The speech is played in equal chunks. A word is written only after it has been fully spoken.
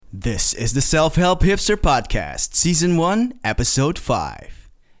This is the Self-Help Hipster Podcast, Season 1, Episode 5.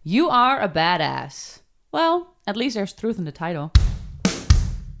 You are a badass. Well, at least there's truth in the title.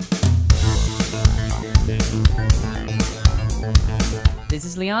 This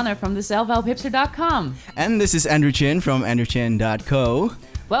is Liana from the selfhelphipster.com. And this is Andrew Chin from andrewchin.co.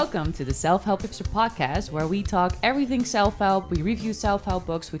 Welcome to the Self-Help Hipster Podcast, where we talk everything self-help, we review self-help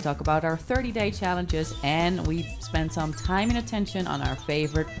books, we talk about our 30-day challenges, and we spend some time and attention on our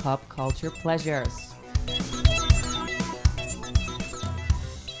favorite pop culture pleasures.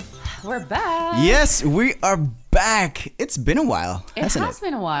 We're back. Yes, we are back. It's been a while, hasn't it? It has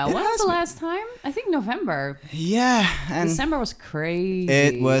been a while. When was the last time? I think November. Yeah. And December was crazy.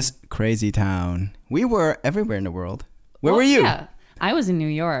 it was crazy town. We were everywhere in the world. Where were you? Yeah. I was in New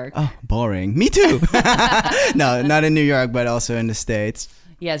York. Oh, boring. Me too. No, not in New York, but also in the States.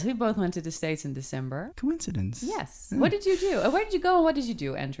 Yes, we both went to the States in December. Coincidence. Yes. Yeah. What did you do? Where did you go and what did you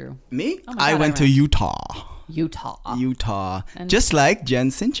do, Andrew? Me? Oh my I God, went to Utah. Utah. And- Just like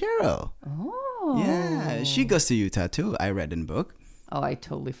Jen Sincero. Oh. Yeah, she goes to Utah too. I read in the book. Oh, I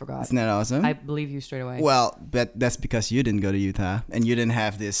totally forgot. Isn't that awesome? I believe you straight away. Well, but that's because you didn't go to Utah and you didn't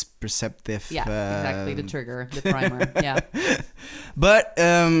have this perceptive... Yeah, exactly. The trigger, the primer. Yeah. But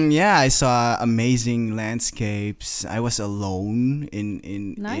yeah, I saw amazing landscapes. I was alone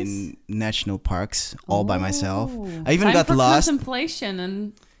in national parks all by myself. I even Time got for lost. Contemplation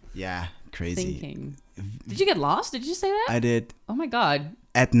and Yeah, crazy. thinking. Did you get lost? Did you say that? I did Oh my God.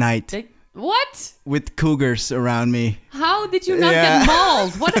 at night What? with cougars around me. How did you not Yeah. get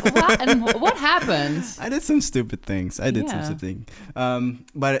mauled? What happened? I did some stupid things. Yeah.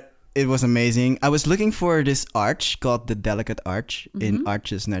 But it was amazing. I was looking for this arch called the Delicate Arch in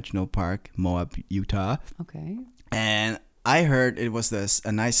Arches National Park, Moab, Utah. Okay. And I heard it was a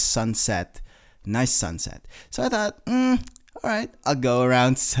nice sunset. So I thought, all right, I'll go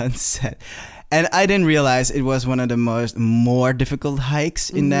around sunset. And I didn't realize it was one of the more difficult hikes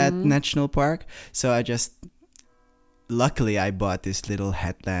in that national park. So luckily I bought this little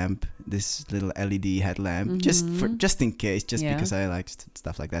headlamp, this little LED headlamp, just in case, because I like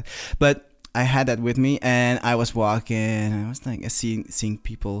stuff like that. But I had that with me, and I was walking, and I was like seeing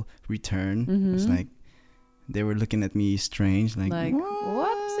people return. It was like they were looking at me strange, like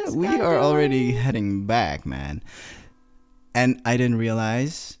what is this we guy are already doing?" heading back, man. And I didn't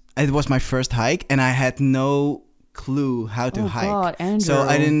realize it was my first hike, and I had no clue how to hike. God, Andrew. So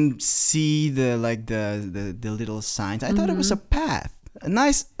I didn't see the little signs. I thought it was a path, a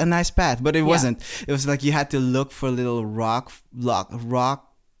nice path, but it wasn't. It was like you had to look for little rock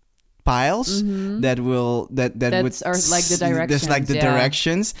piles that would are like the directions. There's like the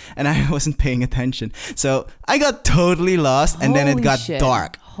directions, and I wasn't paying attention, so I got totally lost, and then it got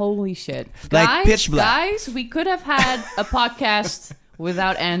dark. Holy shit! Like guys, pitch black. Guys, we could have had a podcast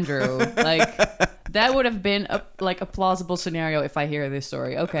without Andrew. Like that would have been a plausible scenario if I hear this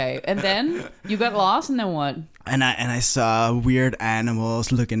story. Okay, and then you got lost, and then what? And I saw weird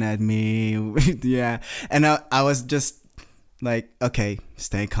animals looking at me. Yeah, and I was just like, okay,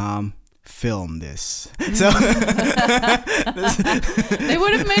 stay calm. Film this. So They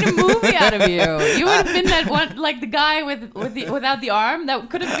would have made a movie out of you. You would have been that one, like the guy without the arm. That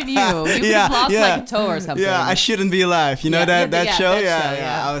could have been you. You could have lost like a toe or something. Yeah, I shouldn't be alive. You know that show?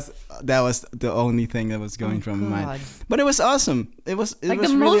 Yeah. That was the only thing that was going through my mind. God. But it was awesome. It was like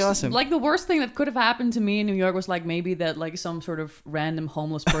really awesome. Like the worst thing that could have happened to me in New York was like maybe that like some sort of random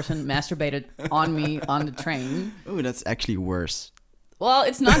homeless person masturbated on me on the train. Ooh, that's actually worse. Well,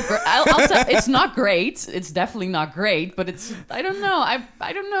 it's not great. I'll say it's not great. It's definitely not great, but it's. I don't know. I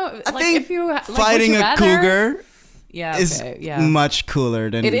don't know. I like think if you like, fighting a cougar is yeah. much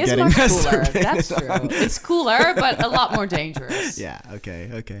cooler than It is getting much cooler. masturbated That's true. on. It's cooler, but a lot more dangerous. Yeah.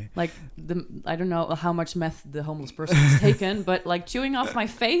 Okay. Like I don't know how much meth the homeless person has taken, but like chewing off my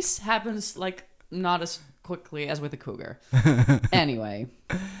face happens like not as quickly as with a cougar. Anyway.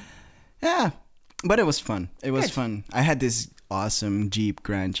 Yeah, but it was fun. It was Good. fun. I had this awesome Jeep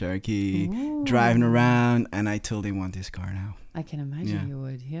Grand Cherokee driving around, and I totally want this car now. I can imagine you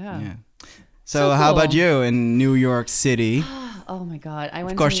would. Yeah. So how about you in New York City? Oh my God!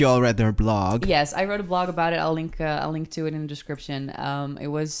 Of course, you all read their blog. Yes, I wrote a blog about it. I'll link to it in the description. It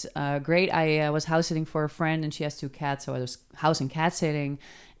was great. I was house sitting for a friend, and she has 2 cats, so I was house and cat sitting.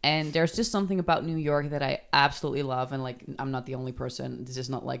 And there's just something about New York that I absolutely love. And like, I'm not the only person. This is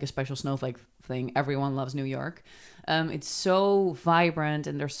not like a special snowflake thing. Everyone loves New York. It's so vibrant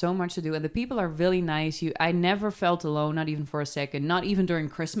and there's so much to do. And the people are really nice. I never felt alone, not even for a second. Not even during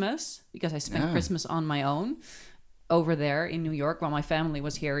Christmas, because I spent Christmas on my own over there in New York while my family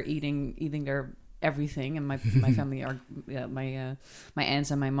was here eating their everything, and my family are my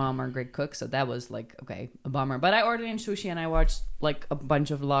aunts and my mom are great cooks, so that was like okay, a bummer. But I ordered in sushi and I watched like a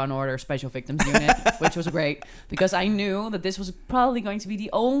bunch of Law and Order Special Victims Unit, which was great because I knew that this was probably going to be the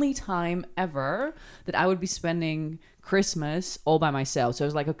only time ever that I would be spending Christmas all by myself. So I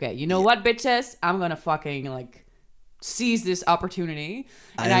was like, okay, you know what, bitches, I'm gonna fucking like seize this opportunity,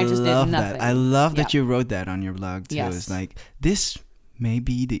 and I just did nothing. I love that you wrote that on your blog too. Yes. It's like this may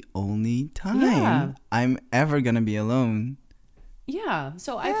be the only time I'm ever gonna be alone. Yeah,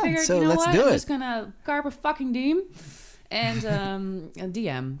 so I figured, so you know let's what, do I'm it. just gonna carp a fucking diem and a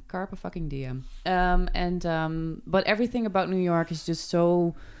DM, carp a fucking diem. But everything about New York is just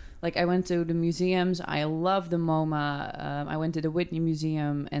so, like, I went to the museums. I love the MoMA. I went to the Whitney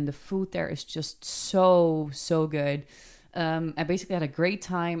Museum, and the food there is just so good. I basically had a great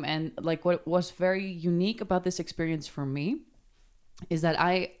time, and like what was very unique about this experience for me is that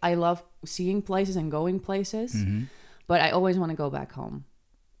I love seeing places and going places, but I always want to go back home.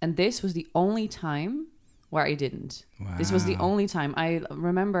 And this was the only time where I didn't. Wow. This was the only time. I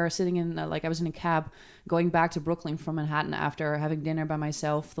remember sitting in, I was in a cab going back to Brooklyn from Manhattan after having dinner by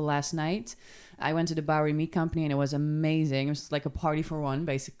myself the last night. I went to the Bowery Meat Company and it was amazing. It was like a party for one,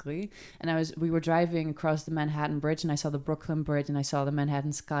 basically. And we were driving across the Manhattan Bridge, and I saw the Brooklyn Bridge, and I saw the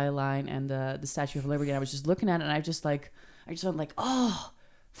Manhattan skyline and the Statue of Liberty. And I was just looking at it, and I just went like, oh,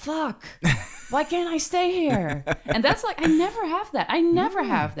 fuck, why can't I stay here? And that's like, I never have that. I never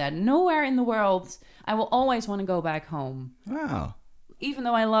have that. Nowhere in the world. I will always want to go back home. Wow. Even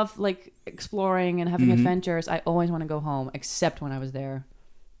though I love like exploring and having adventures, I always want to go home, except when I was there.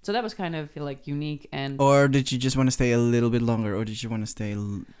 So that was kind of like unique. And or did you just want to stay a little bit longer, or did you want to stay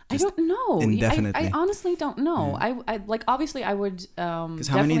I don't know. Indefinitely? I honestly don't know. Yeah. I like, obviously I would because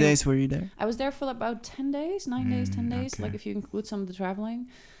how many days were you there? I was there for about 10 days, 9 days, 10 days, okay. like if you include some of the traveling.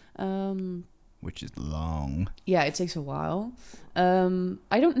 Which is long. Yeah, it takes a while.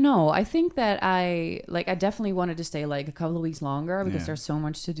 I don't know. I think that I definitely wanted to stay like a couple of weeks longer because there's so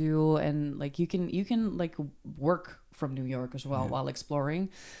much to do, and like you can like work from New York as well while exploring.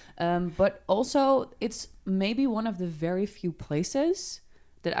 But also it's maybe one of the very few places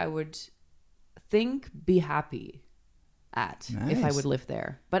that I would think be happy at if I would live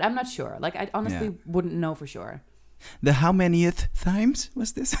there. But I'm not sure. Like I honestly wouldn't know for sure. The how manyth times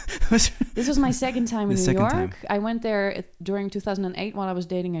was this? This was my second time in New York. Time. I went there during 2008 while I was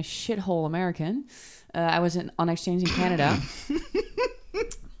dating a shithole American. I was on exchange in Canada.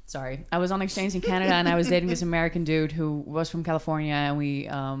 Sorry. I was on exchange in Canada, and I was dating this American dude who was from California, and we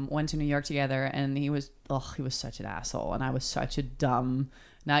went to New York together, and he was such an asshole, and I was such a dumb,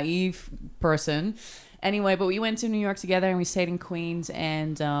 naive person. Anyway, but we went to New York together, and we stayed in Queens,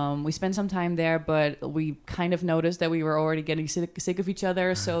 and we spent some time there, but we kind of noticed that we were already getting sick of each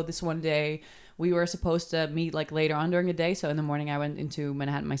other. So this one day we were supposed to meet like later on during the day. So in the morning I went into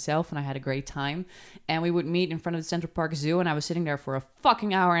Manhattan myself, and I had a great time, and we would meet in front of the Central Park Zoo, and I was sitting there for a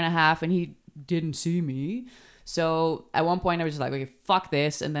fucking hour and a half, and he didn't see me. So at one point I was just like, okay, fuck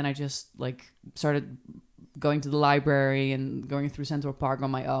this. And then I just like started going to the library and going through Central Park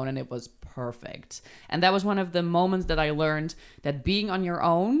on my own, and it was perfect. And that was one of the moments that I learned that being on your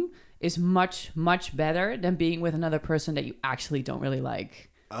own is much, much better than being with another person that you actually don't really like.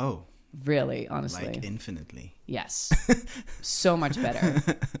 Oh. Really, honestly. Like infinitely. Yes. So much better.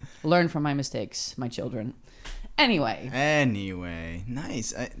 Learn from my mistakes, my children. Anyway,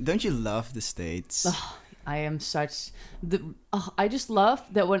 nice. Don't you love the States? I am I just love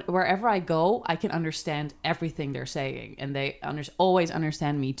that wherever I go, I can understand everything they're saying, and they always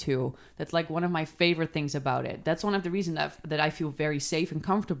understand me too. That's like one of my favorite things about it. That's one of the reasons that I feel very safe and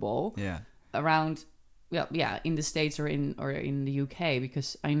comfortable around, in the States or in the UK,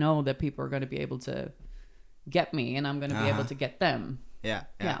 because I know that people are going to be able to get me, and I'm going to be able to get them. Yeah.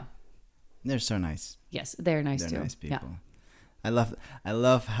 They're so nice. Yes, they're nice too. They're nice people. Yeah. I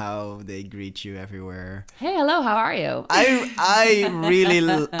love how they greet you everywhere. Hey, hello, how are you? I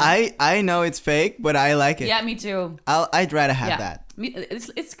really I know it's fake, but I like it. Yeah, me too. I'd rather have that.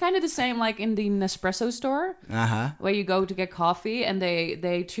 It's kind of the same like in the Nespresso store, where you go to get coffee, and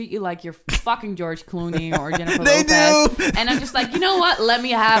they treat you like you're fucking George Clooney or Jennifer They Lopez. do. And I'm just like, you know what? Let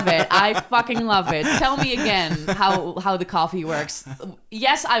me have it. I fucking love it. Tell me again how the coffee works.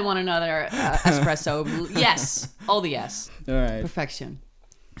 Yes, I want another espresso. Yes, all the yes. All right. Perfection.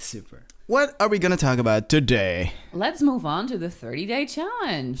 Super. What are we gonna talk about today? Let's move on to the 30-day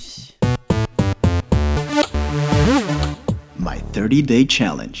challenge. My 30-day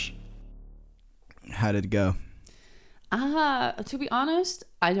challenge. How did it go? To be honest,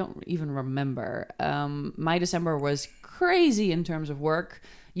 I don't even remember. My December was crazy in terms of work.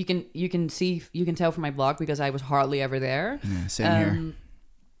 You can tell from my blog because I was hardly ever there. Yeah, same here.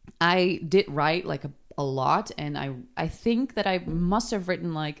 I did write like a lot, and I think that I must have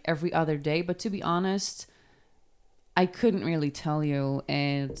written like every other day. But to be honest, I couldn't really tell you.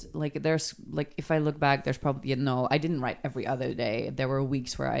 And like there's like if I look back, there's probably no. I didn't write every other day. There were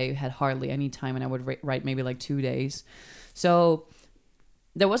weeks where I had hardly any time, and I would write maybe like 2 days. So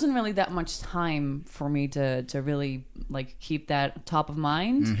there wasn't really that much time for me to really like keep that top of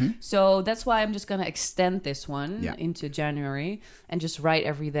mind. Mm-hmm. So that's why I'm just gonna extend this one Yeah. into January and just write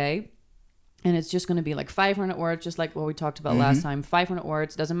every day. And it's just gonna be like 500 words, just like what we talked about last time. 500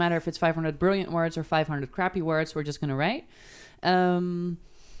 words. Doesn't matter if it's 500 brilliant words or 500 crappy words. We're just gonna write.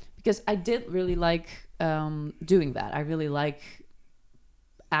 Because I did really like doing that. I really like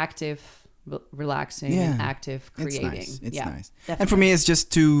active relaxing and active creating. It's nice. Definitely. And for me, it's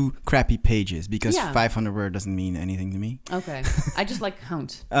just 2 crappy pages because Yeah. 500 word doesn't mean anything to me. Okay. I just like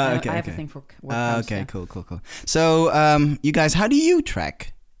count. Okay, I have okay. a thing for word counts. Okay, Yeah. cool. So, you guys, how do you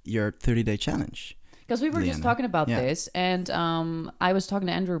track your 30-day challenge? Because we were just Liana. talking about Yeah. this, and I was talking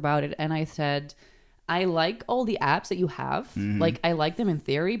to Andrew about it, and I said, I like all the apps that you have. Mm-hmm. Like, I like them in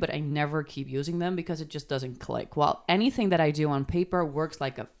theory, but I never keep using them because it just doesn't click. While anything that I do on paper works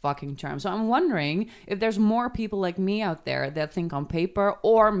like a fucking charm. So I'm wondering if there's more people like me out there that think on paper,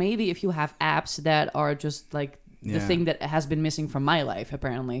 or maybe if you have apps that are just like the Yeah. thing that has been missing from my life,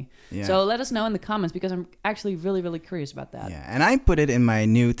 apparently. Yeah. So let us know in the comments because I'm actually really, really curious about that. Yeah, and I put it in my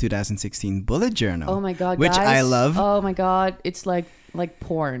new 2016 bullet journal. Oh my god, which guys. I love. Oh my god, it's like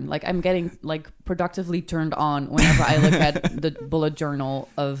porn. Like I'm getting like productively turned on whenever I look at the bullet journal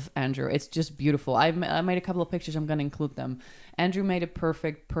of Andrew. It's just beautiful. I made a couple of pictures. I'm gonna include them. Andrew made a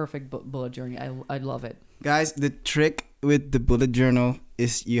perfect bullet journal. I love it. Guys, the trick with the bullet journal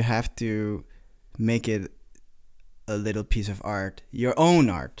is you have to make it a little piece of art, your own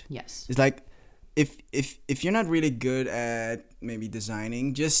art. Yes. It's like if you're not really good at maybe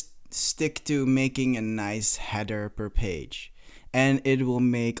designing, just stick to making a nice header per page, and it will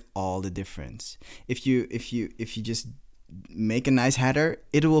make all the difference. If you just make a nice header,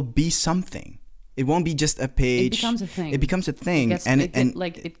 it will be something. It won't be just a page. It becomes a thing. It becomes a thing,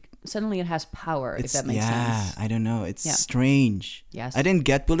 Suddenly it has power. If that makes yeah, sense. I don't know. It's Yeah. strange. Yes. I didn't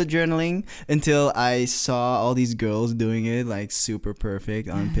get bullet journaling until I saw all these girls doing it like super perfect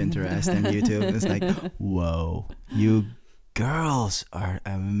on Pinterest and YouTube. It's like, whoa, you girls are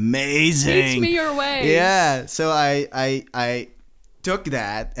amazing. Teach me your way. Yeah. So I took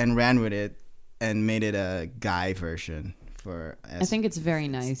that and ran with it and made it a guy version for. I think it's very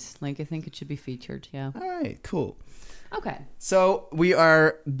nice. Like I think it should be featured. Yeah. All right. Cool. Okay. So we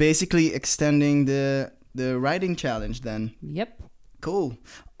are basically extending the writing challenge then. Yep. Cool.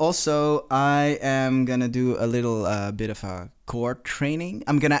 Also, I am gonna do a little bit of a core training.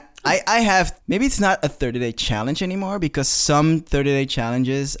 I have, maybe it's not a 30-day challenge anymore because some 30-day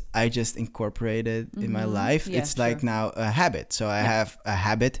challenges I just incorporated in my life. Yeah, it's like sure. now a habit. So I have a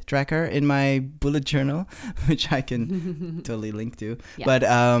habit tracker in my bullet journal, which I can totally link to. Yeah. But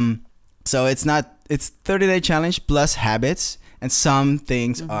so it's 30-day challenge plus habits, and some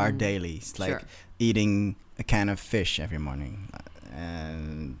things are daily. It's like Sure. eating a can of fish every morning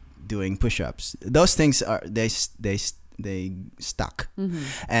and doing push-ups. Those things are they stuck.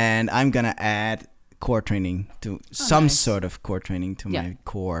 And I'm gonna add core training to some nice. sort of core training to Yeah. my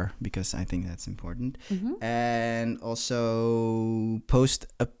core because I think that's important. And also post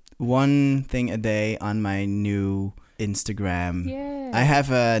one thing a day on my new Instagram. Yeah. I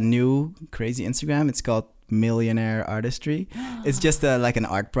have a new crazy Instagram. It's called Millionaire Artistry. It's just like an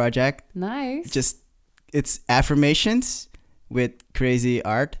art project. Nice. It's affirmations with crazy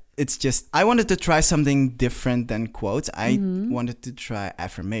art. It's just, I wanted to try something different than quotes. I wanted to try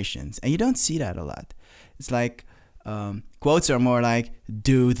affirmations, and you don't see that a lot. It's like quotes are more like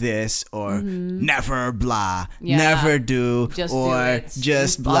do this or never blah, Yeah. never do, Just do or it.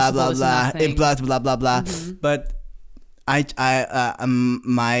 just blah Impossible blah is blah, nothing. blah blah blah. But my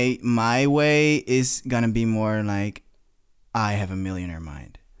way is gonna be more like I have a millionaire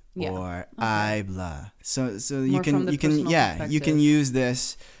mind. Yeah. Or I blah. So More you from the can personal you can perspective. use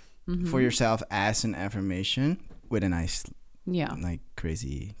this for yourself as an affirmation with a nice Yeah. like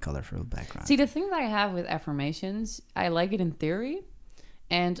crazy colorful background. See, the thing that I have with affirmations, I like it in theory,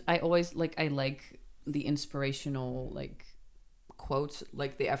 and I always like the inspirational like quotes,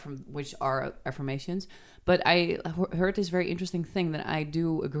 like which are affirmations. But I heard this very interesting thing that I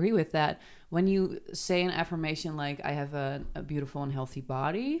do agree with, that when you say an affirmation like I have a beautiful and healthy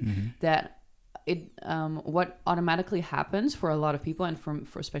body, that what automatically happens for a lot of people, and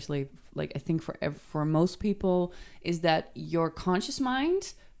for especially like I think for most people, is that your conscious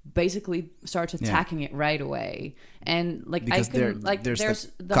mind basically starts attacking it right away. And like because there's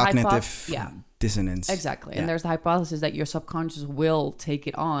the cognitive dissonance. Exactly. And there's the hypothesis that your subconscious will take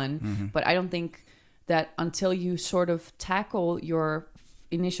it on. But I don't think that until you sort of tackle your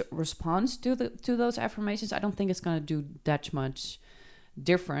initial response to those affirmations, I don't think it's going to do that much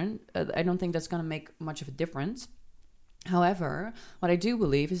different. I don't think that's going to make much of a difference. However, what I do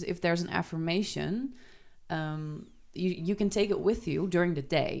believe is if there's an affirmation, you can take it with you during the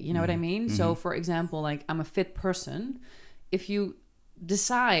day. You know what I mean? So for example, like I'm a fit person. If you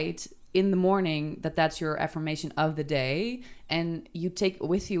decide in the morning that that's your affirmation of the day, and you take it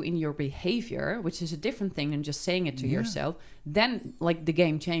with you in your behavior, which is a different thing than just saying it to yourself, then like the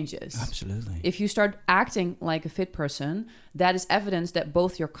game changes. Absolutely. If you start acting like a fit person, that is evidence that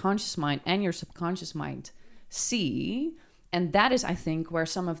both your conscious mind and your subconscious mind see. And that is, I think, where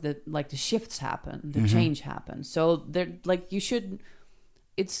some of the shifts happen, the change happens. So they're like, you should,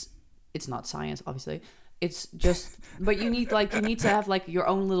 it's not science, obviously. It's just, but you need to have like your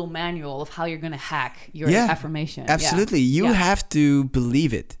own little manual of how you're going to hack your affirmation. Absolutely. You have to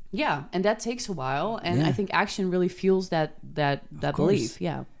believe it. Yeah. And that takes a while. And I think action really fuels that belief.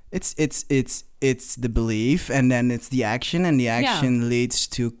 Yeah. It's the belief, and then it's the action, and the action leads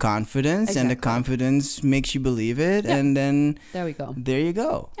to confidence, and the confidence makes you believe it. And then there we go. There you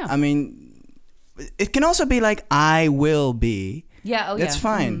go. Yeah. I mean, it can also be like, I will be. Yeah. That's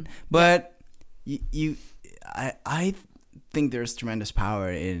fine. But I think there's tremendous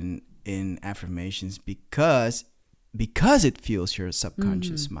power in affirmations because it fuels your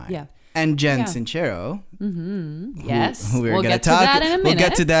subconscious mind. Yeah. And Jen Sincero, yes, who we'll get to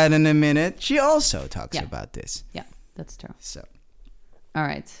that in a minute. She also talks about this. Yeah, that's true. So, all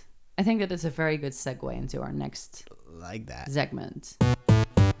right, I think that is a very good segue into our next segment.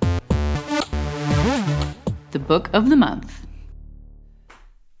 The book of the month.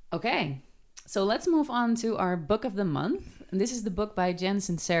 Okay. So let's move on to our book of the month. And this is the book by Jen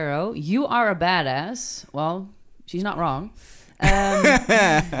Sincero. You Are a Badass. Well, she's not wrong.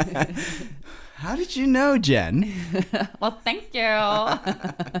 How did you know, Jen? Well, thank you.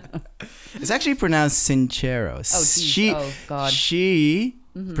 It's actually pronounced Sincero. Oh, God. She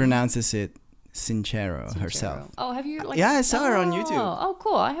pronounces it Sincero herself. Oh, have you? Yeah, I saw her on YouTube. Oh,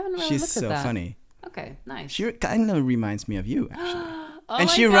 cool. I haven't really looked at that. She's so funny. Okay, nice. She kind of reminds me of you, actually. And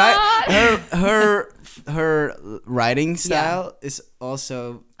she her writing style is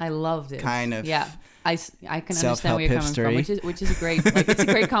also I loved it. Kind of I can understand where you're coming from, which is a great it's a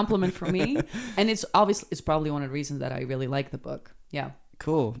great compliment for me, and it's probably one of the reasons that I really like the book. Yeah.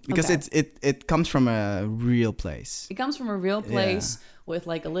 Cool, because it comes from a real place. It comes from a real place with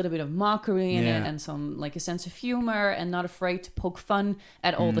like a little bit of mockery in it, and some like a sense of humor, and not afraid to poke fun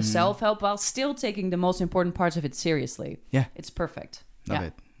at all the self-help while still taking the most important parts of it seriously. Yeah, it's perfect. Love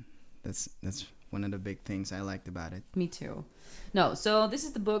it. That's one of the big things I liked about it. Me too. No, so this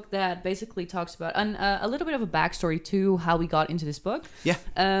is the book that basically talks about a little bit of a backstory to how we got into this book. Yeah.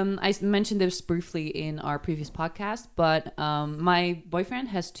 I mentioned this briefly in our previous podcast, but my boyfriend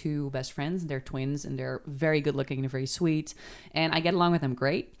has two best friends. They're twins, and they're very good looking and very sweet, and I get along with them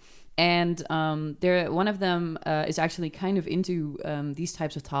great. And one of them is actually kind of into these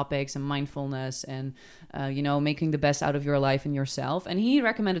types of topics and mindfulness and, making the best out of your life and yourself. And he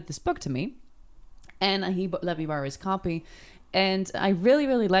recommended this book to me, and he let me borrow his copy. And I really,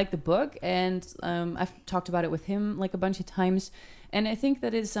 really like the book. And I've talked about it with him like a bunch of times. And I think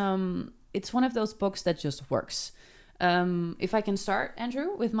that it's one of those books that just works. If I can start,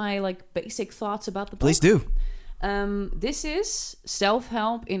 Andrew, with my like basic thoughts about the book. Please do. This is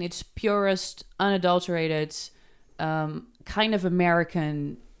self-help in its purest, unadulterated, kind of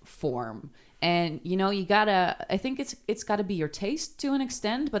American form. And, I think it's gotta be your taste to an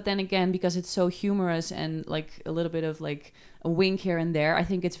extent, but then again, because it's so humorous and like a little bit of like a wink here and there, I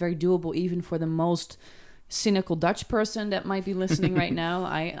think it's very doable even for the most cynical Dutch person that might be listening right now.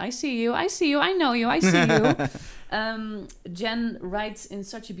 I see you, I know you, I see you. Jen writes in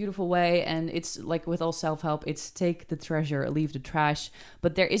such a beautiful way, and it's like with all self-help, it's take the treasure, leave the trash,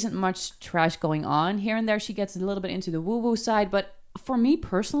 but there isn't much trash going on. Here and there she gets a little bit into the woo-woo side, but for me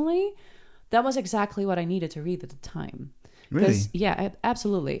personally, that was exactly what I needed to read at the time. Really? Yeah,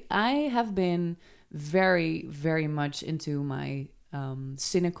 absolutely. I have been very, very much into my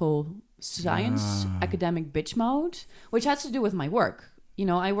cynical science academic bitch mode, which has to do with my work.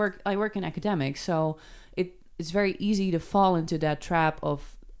 I work in academics, so it's very easy to fall into that trap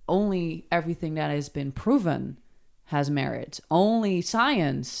of only everything that has been proven has merit. Only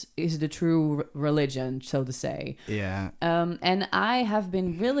science is the true religion, so to say. Yeah. And I have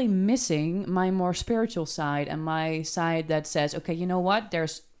been really missing my more spiritual side and my side that says, okay, you know what?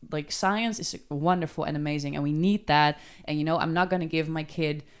 There's like science is wonderful and amazing, and we need that. And you know, I'm not going to give my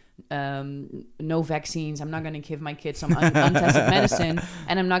kid no vaccines. I'm not going to give my kid some untested medicine,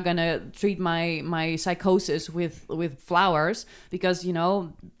 and I'm not going to treat my psychosis with flowers, because you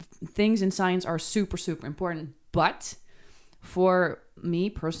know, things in science are super, super important. But for me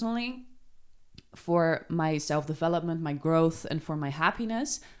personally, for my self-development, my growth, and for my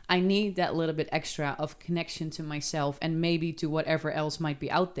happiness, I need that little bit extra of connection to myself and maybe to whatever else might be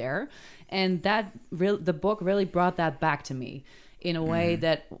out there. And the book really brought that back to me in a way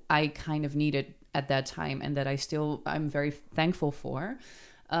that I kind of needed at that time, and that I'm very thankful for.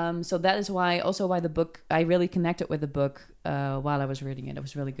 So that is why the book, I really connected with the book while I was reading it. It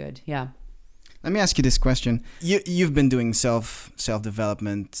was really good. Yeah. Let me ask you this question. You've been doing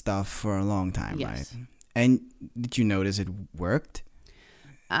self-development stuff for a long time, Yes. right? And did you notice it worked?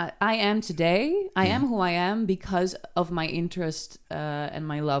 I am today. I am who I am because of my interest and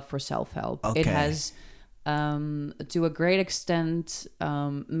my love for self-help. Okay. It has, to a great extent,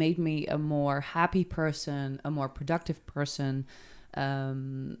 made me a more happy person, a more productive person,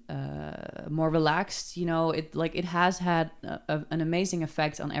 more relaxed. You know, it has had an amazing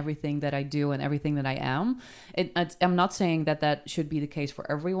effect on everything that I do and everything that I am. I'm not saying that should be the case for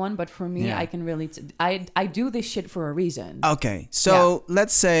everyone, but for me, Yeah. I can really I do this shit for a reason. Okay, so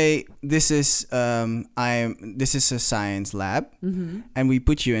let's say this is a science lab, and we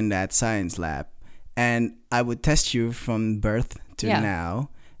put you in that science lab, and I would test you from birth to now,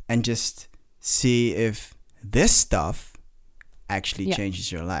 and just see if this stuff actually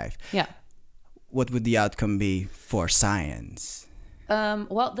changes your life. Yeah. What would the outcome be for science?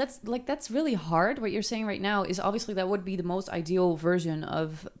 Well, that's really hard. What you're saying right now is obviously that would be the most ideal version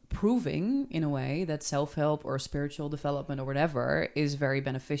of proving, in a way, that self-help or spiritual development or whatever is very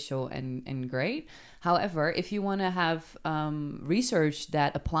beneficial and great. However, if you want to have research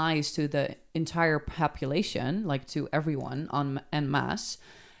that applies to the entire population, like to everyone en masse,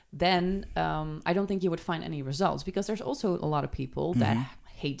 then I don't think you would find any results, because there's also a lot of people that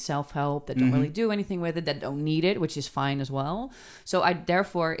hate self-help, that don't really do anything with it, that don't need it, which is fine as well. So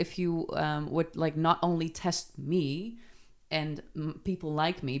therefore, if you would like not only test me and people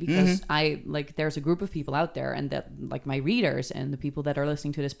like me, because there's a group of people out there, and that like my readers and the people that are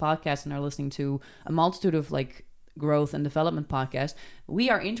listening to this podcast and are listening to a multitude of like growth and development podcasts, we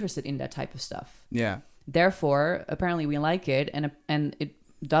are interested in that type of stuff. Yeah. Therefore, apparently we like it, and it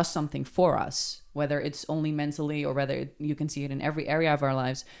does something for us, whether it's only mentally or whether you can see it in every area of our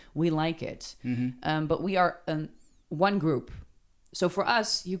lives. We like it. But we are one group. So for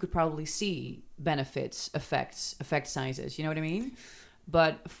us, you could probably see benefits, effect sizes. You know what I mean?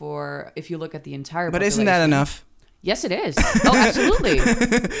 But if you look at the entire But isn't that enough? Yes, it is. Oh, absolutely.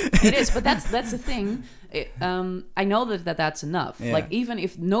 It is. But that's the thing. I know that's enough. Yeah. Like, even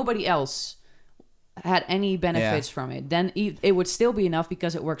if nobody else had any benefits from it, then it would still be enough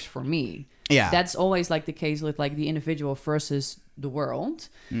because it works for me. Yeah. That's always like the case with like the individual versus the world.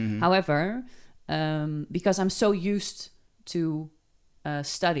 However, because I'm so used to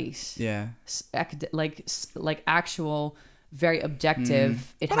studies, like actual, very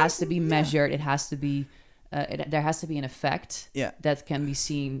objective, it has to be measured, it has to be there has to be an effect that can be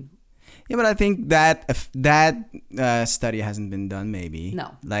seen. Yeah, but I think that study hasn't been done, maybe.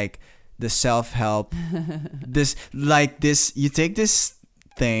 No. Like the self-help, you take this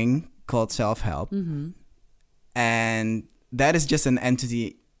thing called self-help, and that is just an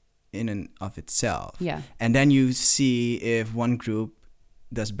entity in and of itself. Yeah. And then you see if one group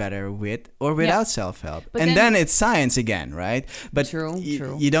does better with or without self-help. But then it's science again, right? But true.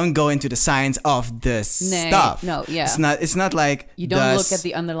 You don't go into the science of the stuff. No, yeah. It's not like you don't look at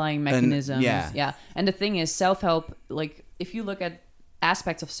the underlying mechanisms. Yeah. And the thing is, self-help, like if you look at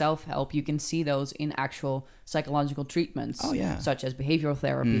aspects of self-help, you can see those in actual psychological treatments, such as behavioral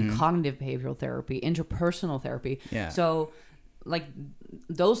therapy, cognitive behavioral therapy, interpersonal therapy. Yeah. So like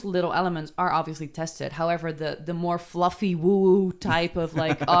those little elements are obviously tested. However, the more fluffy woo type of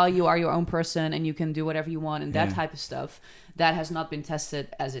like, oh, you are your own person and you can do whatever you want and that type of stuff, that has not been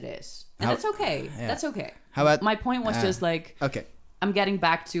tested as it is. And that's okay. Yeah. That's okay. How about my point was just like, okay, I'm getting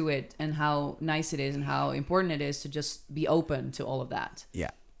back to it and how nice it is and how important it is to just be open to all of that.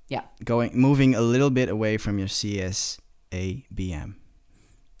 Yeah. Yeah. Moving a little bit away from your CSABM.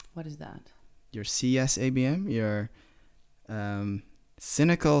 What is that? Your CSABM? Your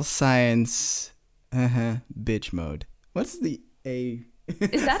cynical science bitch mode. What's the A?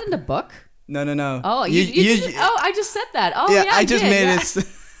 Is that in the book? No. Oh, I just said that. Oh, yeah, I just did, made yeah. it.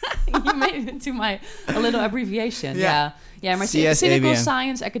 You made it into a little abbreviation. Yeah. Yeah. My CS cynical ABM.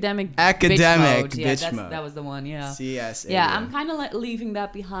 science academic Academic bitch mode. Yeah, bitch mode. that was the one. Yeah. CS. Yeah, ABM. I'm kind of leaving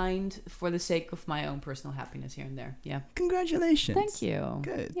that behind for the sake of my own personal happiness here and there. Yeah. Congratulations. Thank you.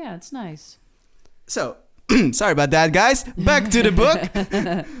 Good. Yeah, it's nice. So, sorry about that, guys. Back to the book.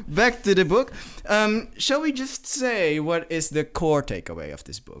 Back to the book. Shall we just say what is the core takeaway of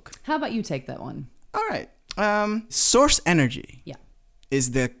this book? How about you take that one? All right. Source energy. Yeah.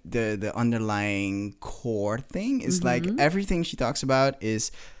 Is the underlying core thing. It's like everything she talks about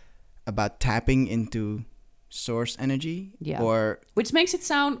is about tapping into source energy. Yeah. Or which makes it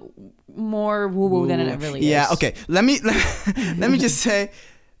sound more woo-woo than it really is. Yeah, okay. Let me just say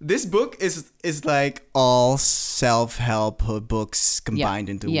this book is like all self-help books combined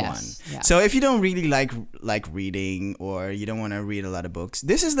into one. Yeah. So if you don't really like reading, or you don't want to read a lot of books,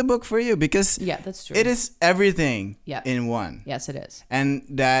 this is the book for you, because that's true. it is everything Yeah. in one. Yes, it is. And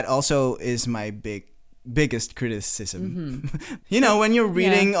that also is my biggest criticism. You know, when you're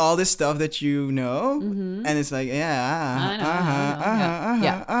reading all this stuff that you know, and it's like,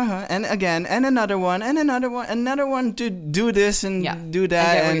 and again, and another one, and another one to do this and do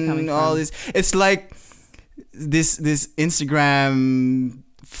that, and all this. It's like this Instagram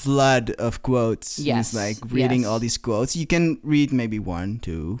flood of quotes. Yes. It's like reading all these quotes. You can read maybe 1,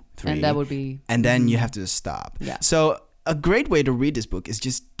 2, 3, and that would be, and then you have to stop. Yeah. So a great way to read this book is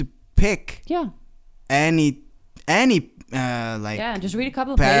just to pick any just read a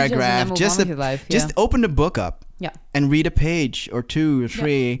couple of paragraph, pages and then move on with your life. Just open the book up, Yeah. and read a page or 2 or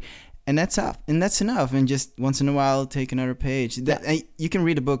 3, and that's enough. And just once in a while, take another page. And you can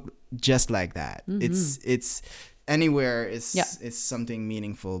read a book just like that. It's anywhere. It's something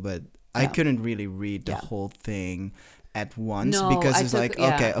meaningful, but I couldn't really read the whole thing at once, because it's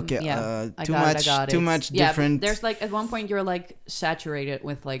too much different. There's like at one point you're like saturated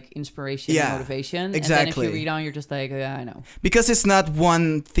with like inspiration and motivation, exactly. And then if you read on, you're just like, I know, because it's not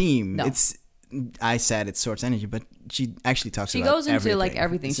one theme. No. I said it's source energy, but she actually talks about everything. She goes into everything. like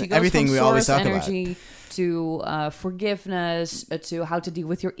everything. She goes everything from we source always talk energy about. to forgiveness, to how to deal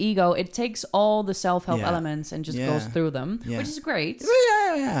with your ego. It takes all the self-help elements and just goes through them, which is great.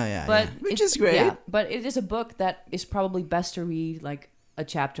 Which is great. Yeah, but it is a book that is probably best to read like a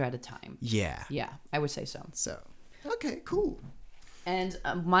chapter at a time. Yeah. Yeah, I would say so. So, okay, cool. And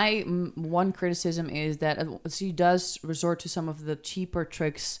my one criticism is that she does resort to some of the cheaper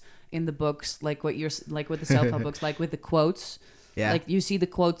tricks in the books, like with the self-help books, like with the quotes. Yeah. Like you see the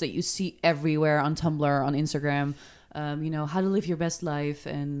quotes that you see everywhere on Tumblr, on Instagram. How to live your best life,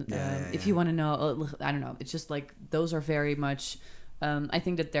 and if you want to know, I don't know. It's just like those are very much. I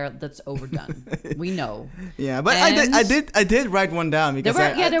think that's overdone. We know. Yeah, but I did write one down, because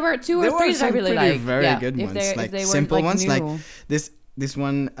there were 2 or 3 that I really liked. Very good ones, like simple ones, like this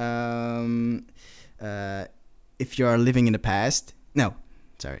one. If you are living in the past, no,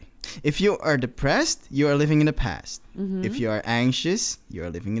 sorry. If you are depressed, you are living in the past. If you are anxious, you are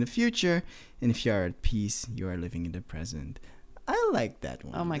living in the future. And if you are at peace, you are living in the present. I like that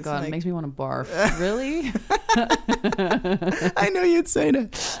one. Oh my God, it makes me want to barf. Really? I know you'd say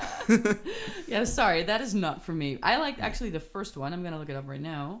that. Yeah, sorry, that is not for me. I like actually the first one. I'm going to look it up right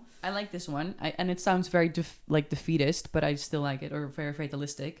now. I like this one. And it sounds very defeatist, but I still like it, or very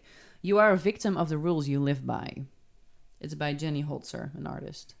fatalistic. You are a victim of the rules you live by. It's by Jenny Holzer, an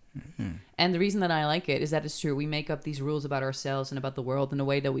artist. And the reason that I like it is that it's true. We make up these rules about ourselves and about the world and the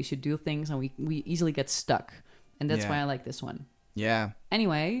way that we should do things, and we easily get stuck. And that's why I like this one. Yeah.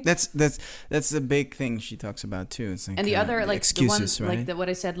 Anyway, that's a big thing she talks about too. It's like, and the other, like excuses, the one, right? like what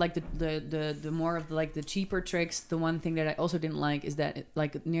I said, like the more of the cheaper tricks. The one thing that I also didn't like is that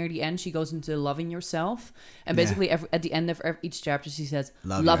like near the end she goes into loving yourself, and basically at the end of each chapter she says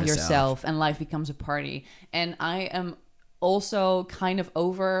love yourself, and life becomes a party. And I am also kind of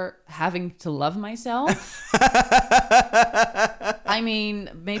over having to love myself. I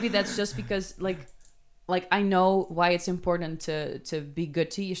mean, maybe that's just because like I know why it's important to be good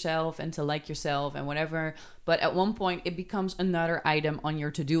to yourself and to like yourself and whatever. But at one point it becomes another item on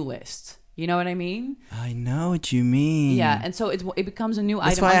your to-do list. You know what I mean? I know what you mean. Yeah, and so it becomes a new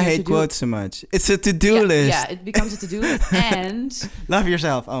That's item. That's why on I your hate quotes so much. It's a to-do list. Yeah, it becomes a to-do list. And love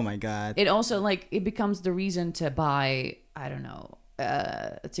yourself. Oh my God. It also it becomes the reason to buy, I don't know,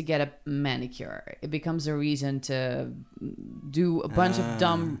 to get a manicure. It becomes a reason to do a bunch of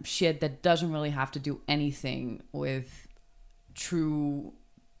dumb shit that doesn't really have to do anything with true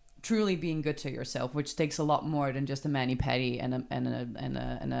truly being good to yourself, which takes a lot more than just a mani-pedi and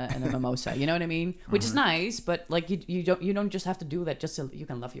a mimosa. You know what I mean? Which is nice, but like you don't just have to do that just so you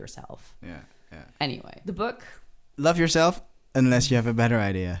can love yourself. Yeah. Yeah. Anyway, the book. Love yourself unless you have a better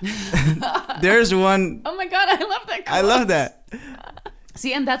idea. There's one. Oh my god, I love that quote. I love that.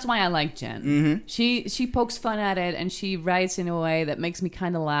 See, and that's why I like Jen. Mm-hmm. She pokes fun at it, and she writes in a way that makes me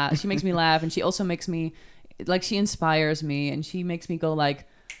kind of laugh. She makes me laugh, and she also makes me, like, she inspires me, and she makes me go like,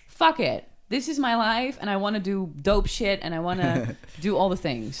 fuck it. This is my life, and I want to do dope shit, and I want to do all the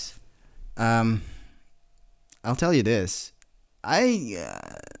things. I'll tell you this. I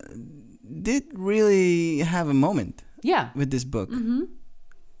did really have a moment with this book. Mm-hmm.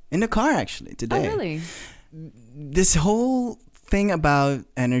 In the car, actually, today. Oh, really? This whole thing about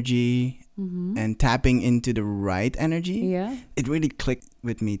energy and tapping into the right energy, it really clicked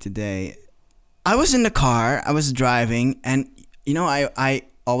with me today. I was in the car, I was driving, and, you know, I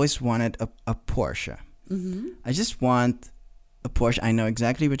always wanted a Porsche. Mm-hmm. I just want a Porsche. I know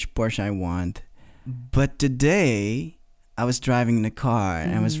exactly which Porsche I want. But today, I was driving in the car,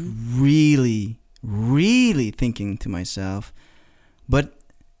 and I was really, really thinking to myself, but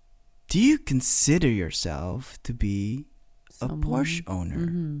do you consider yourself to be a Porsche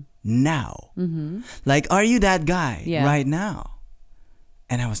owner now? Mm-hmm. Like, are you that guy right now?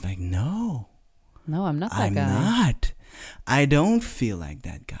 And I was like, no. No, I'm not that I'm guy. not. I don't feel like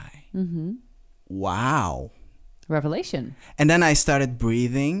that guy. Mm-hmm. Wow. Revelation. And then I started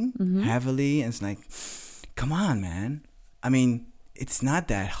breathing heavily, and it's like, come on, man. I mean, it's not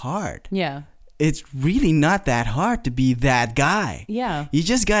that hard. Yeah. It's really not that hard to be that guy. Yeah. You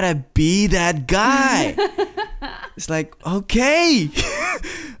just gotta be that guy. It's like, okay.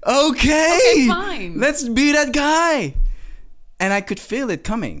 Okay, fine. Let's be that guy. And I could feel it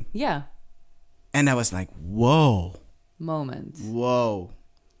coming. Yeah. And I was like, whoa. Moment. Whoa.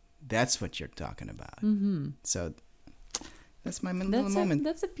 That's what you're talking about. Mm-hmm. So that's my little moment.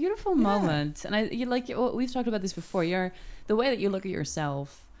 That's a beautiful moment. And we've talked about this before. The way that you look at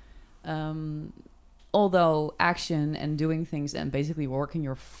yourself, although action and doing things and basically working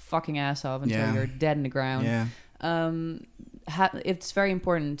your fucking ass off until you're dead in the ground. Yeah. It's very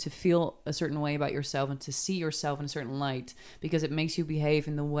important to feel a certain way about yourself and to see yourself in a certain light, because it makes you behave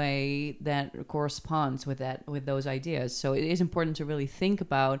in the way that corresponds with those ideas. So it is important to really think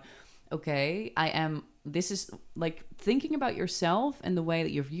about, okay, this is like thinking about yourself and the way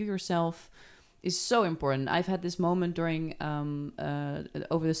that you view yourself is so important. I've had this moment during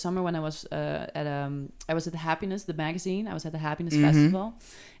over the summer when I was at the Happiness, the magazine. I was at the Happiness Festival,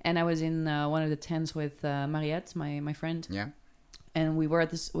 and I was in one of the tents with Mariette, my friend. Yeah. And we were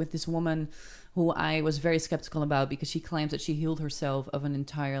with this woman who I was very skeptical about, because she claims that she healed herself of an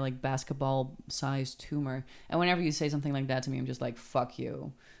entire like basketball-sized tumor. And whenever you say something like that to me, I'm just like, fuck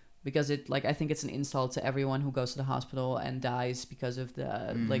you. Because I think it's an insult to everyone who goes to the hospital and dies because of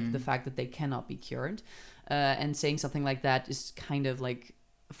the fact that they cannot be cured. And saying something like that is kind of like,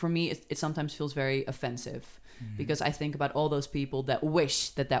 for me, it sometimes feels very offensive, because I think about all those people that wish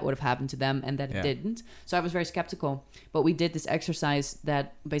that would have happened to them and that it didn't. So I was very skeptical. But we did this exercise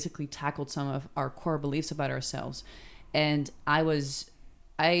that basically tackled some of our core beliefs about ourselves. And it was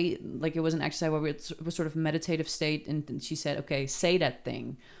an exercise where it was sort of meditative state, and she said, okay, say that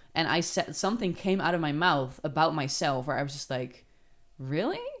thing. And I said, something came out of my mouth about myself where I was just like,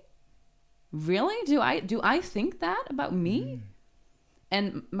 really? Really? Do I think that about me?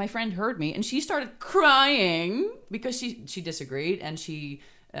 And my friend heard me, and she started crying because she disagreed, and she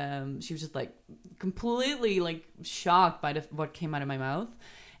was just like completely like shocked by what came out of my mouth.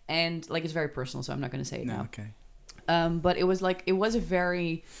 And like, it's very personal, so I'm not going to say it now. Okay. But it was a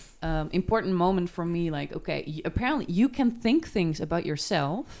very important moment for me. Like, okay, apparently you can think things about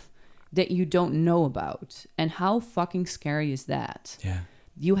yourself that you don't know about, and how fucking scary is that? Yeah.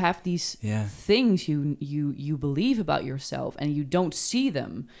 You have these things you believe about yourself, and you don't see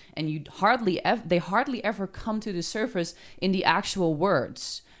them, and they hardly ever come to the surface in the actual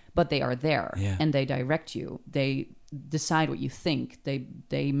words, but they are there, and they direct you. They decide what you think.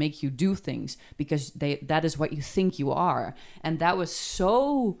 They make you do things because that is what you think you are. And that was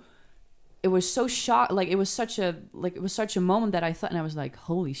so, it was so shock, like it was such a moment that I thought, and I was like,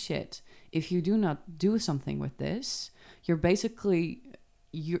 holy shit, if you do not do something with this, you're basically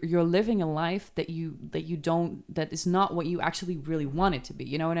you're living a life that is not what you actually really want it to be.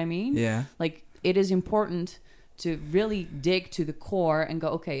 You know what I mean? Yeah. Like, it is important to really dig to the core and go,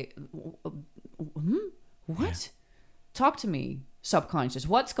 okay, what? Yeah. Talk to me, subconscious.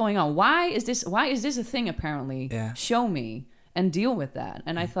 What's going on? Why is this a thing, apparently? Yeah. Show me and deal with that.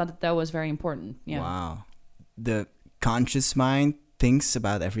 And I thought that was very important. Yeah. Wow. The conscious mind thinks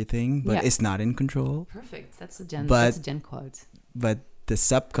about everything, but Yeah. is not in control. Perfect. That's a But- Jen quote. But the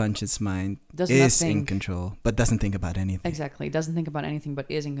subconscious mind Does not is in think. control, but doesn't think about anything. Exactly. Doesn't think about anything but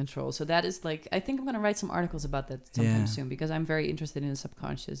is in control. So that is like, I think I'm going to write some articles about that sometime Yeah. soon because I'm very interested in the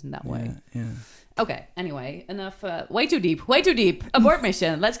subconscious in that way. Yeah. Okay. Anyway, enough. Way too deep. Way too deep. Abort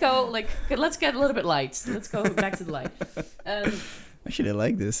mission. Let's go. Let's get a little bit light. Let's go back to the light. Actually, I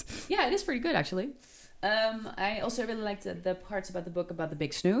like this. Yeah, it is pretty good actually. I also really liked the parts about the book about the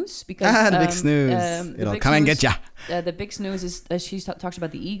big snooze because The big snooze. the It'll big come and get snooze- ya. The big snooze is she talks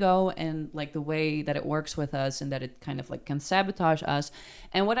about the ego and like the way that it works with us and that it kind of like can sabotage us.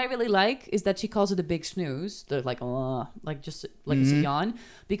 And what I really like is that she calls it a big snooze. They're like just like it's a yawn,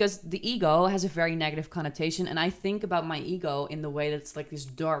 because the ego has a very negative connotation. And I think about my ego in the way that it's like this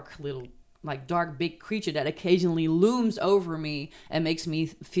dark little, like dark big creature that occasionally looms over me and makes me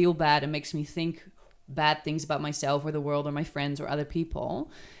feel bad and makes me think bad things about myself or the world or my friends or other people.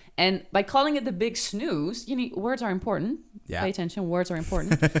 And by calling it the big snooze, words are important. Yeah. Pay attention, words are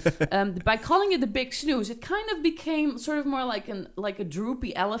important. By calling it the big snooze, it kind of became sort of more like a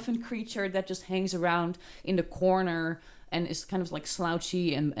droopy elephant creature that just hangs around in the corner and is kind of like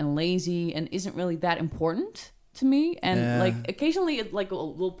slouchy and lazy and isn't really that important to me. And like occasionally it like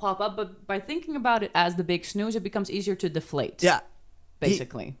will pop up, but by thinking about it as the big snooze, it becomes easier to deflate. Yeah.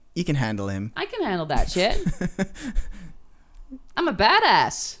 Basically. You can handle him. I can handle that shit. I'm a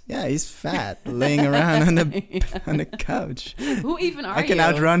badass. Yeah, he's fat, laying around on the couch. Who even are you? I can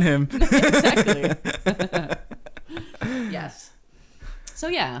outrun him. Exactly. Yes. So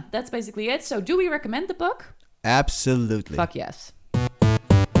yeah, that's basically it. So do we recommend the book? Absolutely. Fuck yes.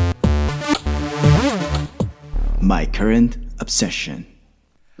 My current obsession.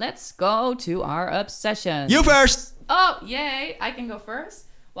 Let's go to our obsession. You first. Oh, yay. I can go first.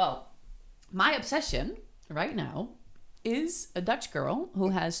 Well, my obsession right now is a Dutch girl who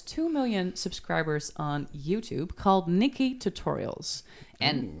has 2 million subscribers on YouTube called Nikki Tutorials.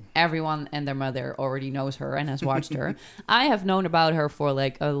 And everyone and their mother already knows her and has watched her. I have known about her for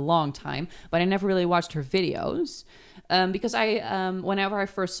like a long time, but I never really watched her videos. Because whenever I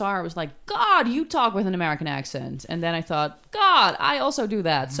first saw her, I was like, God, you talk with an American accent. And then I thought, God, I also do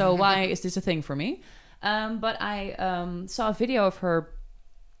that. So why is this a thing for me? But I saw a video of her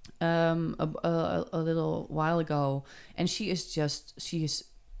a little while ago, and she is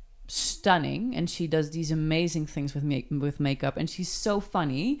stunning, and she does these amazing things with makeup, and she's so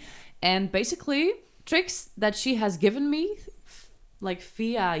funny. And basically, tricks that she has given me like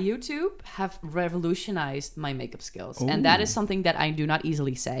via YouTube have revolutionized my makeup skills. Ooh. And that is something that I do not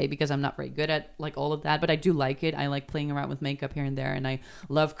easily say because I'm not very good at like all of that, but I do like it. I like playing around with makeup here and there, and I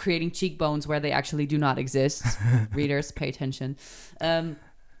love creating cheekbones where they actually do not exist. Readers, pay attention.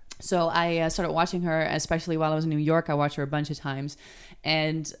 So I started watching her, especially while I was in New York. I watched her a bunch of times,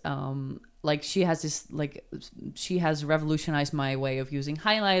 and like she has revolutionized my way of using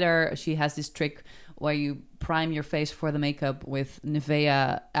highlighter. She has this trick where you prime your face for the makeup with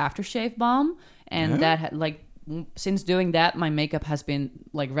Nivea aftershave balm, and since doing that, my makeup has been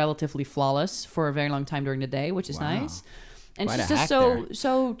like relatively flawless for a very long time during the day, which is nice. And Quite she's just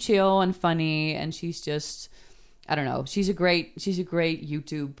so chill and funny, and she's just, I don't know, she's a great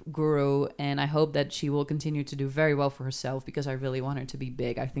YouTube guru, and I hope that she will continue to do very well for herself because I really want her to be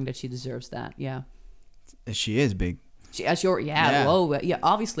big. I think that she deserves that. Yeah. She is big.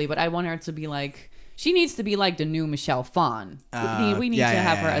 Obviously, but I want her to be like, she needs to be like the new Michelle Phan. We need to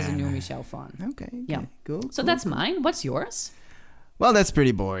have her as a new Michelle Phan. Okay. Yeah. Cool. So that's mine. What's yours? Well, that's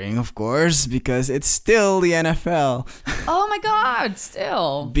pretty boring, of course, because it's still the NFL. Oh my God,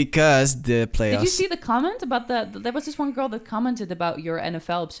 still. Because the playoffs. Did you see the comment about there was this one girl that commented about your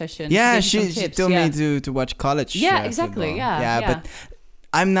NFL obsession. Yeah, she told me to watch college. Yeah, exactly. Football. Yeah. But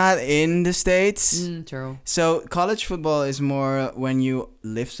I'm not in the States. True. So college football is more when you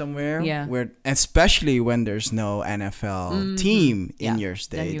live somewhere. Yeah. Where, especially when there's no NFL team in your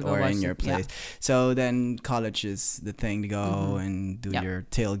state or in your place. Yeah. So then college is the thing to go and do your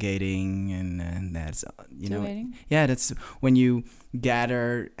tailgating, and that's, Tailgating? Yeah, that's when you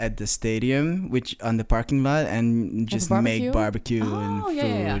gather at the stadium, which on the parking lot, and just make barbecue and food.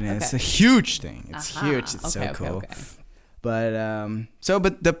 And it's a huge thing. It's huge. It's so cool. Okay. But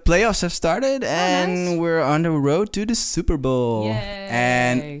but the playoffs have started, and we're on the road to the Super Bowl. Yay.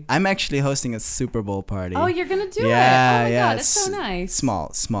 And I'm actually hosting a Super Bowl party. Oh, you're gonna do it! Oh my God, that's so nice.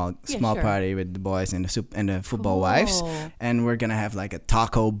 Small party with the boys and the football wives, and we're gonna have like a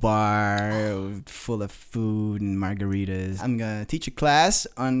taco bar full of food and margaritas. I'm gonna teach a class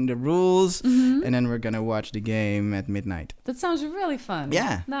on the rules, and then we're gonna watch the game at midnight. That sounds really fun.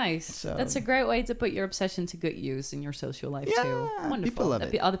 Yeah, nice. So, that's a great way to put your obsession to good use in your social real life Yeah, too. Wonderful. people love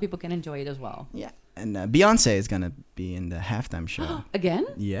That it. Other people can enjoy it as well. Yeah. And Beyonce is gonna be in the halftime show. Again?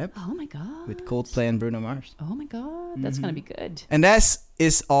 Yep. Oh my god. With Coldplay and Bruno Mars. Oh my god, that's gonna be good. And that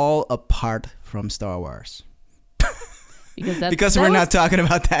is all apart from Star Wars. Because we're not talking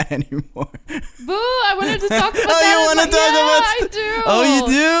about that anymore. Boo! I wanted to talk about that. You want to talk about? I do. Oh, you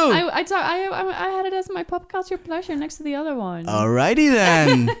do. I had it as my pop culture pleasure next to the other one. Alrighty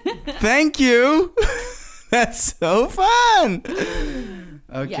then. Thank you. That's so fun.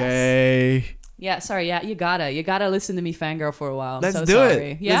 Okay. Yes. Yeah, sorry. Yeah, you gotta listen to me fangirl for a while. Let's so do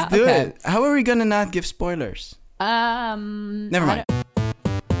sorry. it. Yeah? Let's do Okay. it. How are we gonna not give spoilers? Never mind.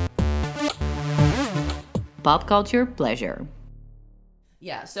 Pop culture pleasure.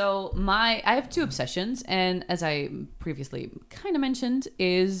 Yeah, so I have two obsessions, and as I previously kind of mentioned,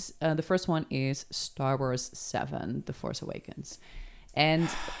 is the first one is Star Wars 7: The Force Awakens. And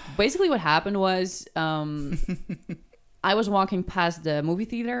basically what happened was I was walking past the movie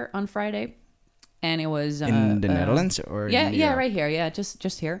theater on Friday, and it was in the Netherlands or in New York? Right here,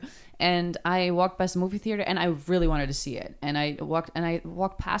 just here. And I walked past the movie theater, and I really wanted to see it. And I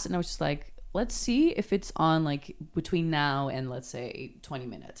walked past it, and I was just like, let's see if it's on like between now and let's say 20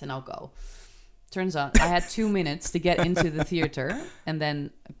 minutes, and I'll go. Turns out I had 2 minutes to get into the theater, and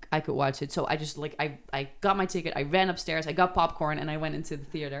then I could watch it. So I just like I got my ticket, I ran upstairs, I got popcorn, and I went into the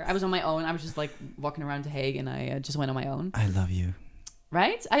theater. I was on my own. I was just like walking around The Hague, and I just went on my own. I love you.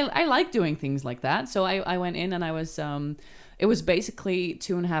 Right? I like doing things like that. So I went in, and I was it was basically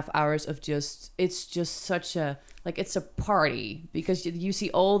 2.5 hours of it's just such a, like, it's a party, because you see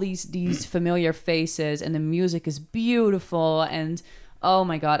all these familiar faces, and the music is beautiful, and oh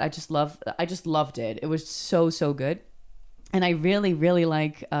my god, I just loved it. It was so good. And I really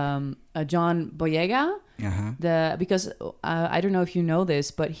like John Boyega. Because I don't know if you know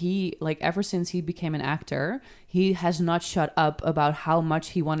this, but he, like, ever since he became an actor, he has not shut up about how much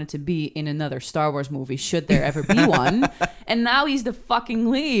he wanted to be in another Star Wars movie, should there ever be one. And now he's the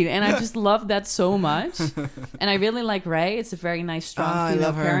fucking lead, and I just love that so much. And I really like Rey. It's a very nice, strong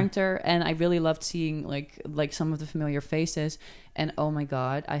female character, and I really loved seeing like some of the familiar faces. And oh my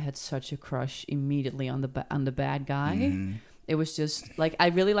god, I had such a crush immediately on the bad guy. It was just like, I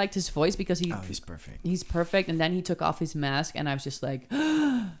really liked his voice because he's perfect. He's perfect. And then he took off his mask, and I was just like,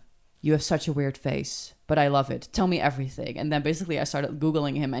 you have such a weird face, but I love it. Tell me everything. And then basically I started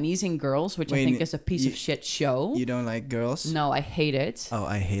Googling him, and he's in Girls, which I think is a piece of shit show. You don't like Girls? No, I hate it. Oh,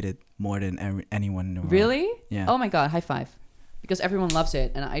 I hate it more than anyone in the world. Really? Yeah. Oh my god, high five. Because everyone loves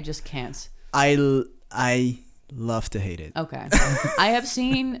it, and I just can't. I love to hate it. Okay. I have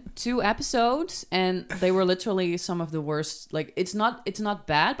seen 2 episodes, and they were literally some of the worst. Like, it's not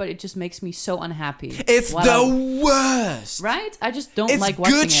bad, but it just makes me so unhappy. It's the worst. Right? I just don't like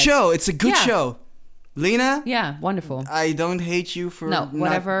watching it. It's a good show. It's a good show. Lena? Yeah, wonderful. I don't hate you for not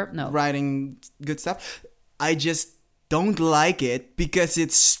writing good stuff. I just don't like it because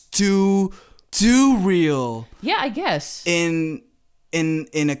it's too real. Yeah, I guess. In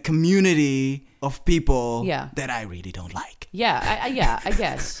a community of people that I really don't like. Yeah, I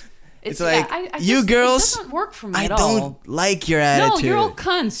guess. It's like, I you just, girls, it doesn't work for me at all. I don't like your No, attitude. you're all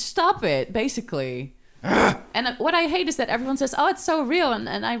cunts. Stop it, basically. And what I hate is that everyone says, oh, it's so real,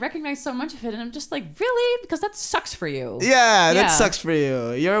 and I recognize so much of it, and I'm just like, really? Because that sucks for you. Yeah, that sucks for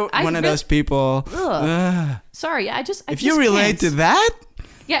you. You're one of those people. Sorry, I if you relate to that...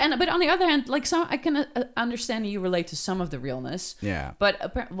 Yeah, but on the other hand, like, I can understand you relate to some of the realness. Yeah.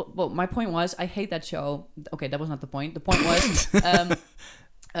 But my point was, I hate that show. Okay, that was not the point. The point was that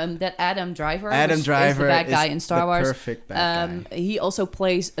Adam Driver is the bad guy in Star Wars. Perfect bad guy. He also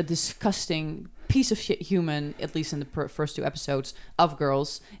plays a disgusting piece of shit human, at least in the first 2 episodes of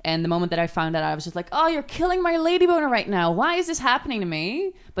Girls. And the moment that I found that, I was just like, oh, you're killing my lady boner right now. Why is this happening to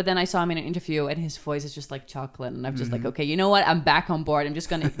me? But then I saw him in an interview, and his voice is just like chocolate. And I'm just like, okay, you know what? I'm back on board. I'm just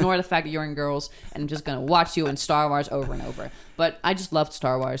going to ignore the fact that you're in Girls, and I'm just going to watch you in Star Wars over and over. But I just loved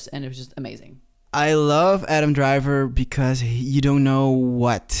Star Wars, and it was just amazing. I love Adam Driver because you don't know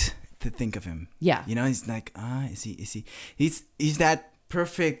what to think of him. Yeah. You know, he's like, is he? He's that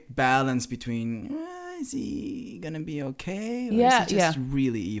perfect balance between, is he gonna be okay? Or is he just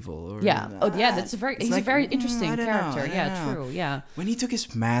really evil? Or, he's a very interesting character. True. Yeah. When he took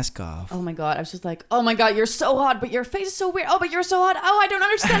his mask off. Oh my god, I was just like, oh my god, you're so hot, but your face is so weird. Oh, but you're so hot. Oh, I don't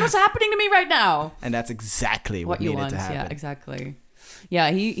understand what's happening to me right now. And that's exactly what needed to happen. Yeah, exactly. Yeah,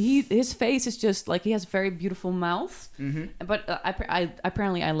 his face is just like, he has a very beautiful mouth. But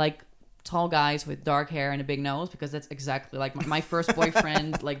apparently I like tall guys with dark hair and a big nose, because that's exactly like my first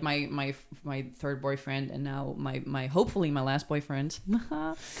boyfriend, like my third boyfriend, and now my hopefully my last boyfriend.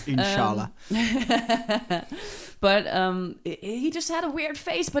 Inshallah. But he just had a weird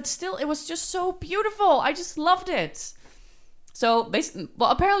face, but still it was just so beautiful. I just loved it. So basically, well,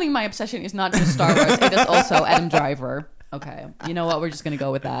 apparently my obsession is not just Star Wars, it is also Adam Driver. Okay, you know what? We're just gonna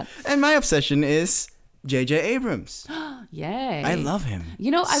go with that. And my obsession is J.J. Abrams. Yay! I love him.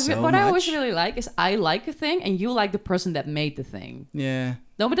 You know, what I always much. really like is I like a thing, and you like the person that made the thing. Yeah.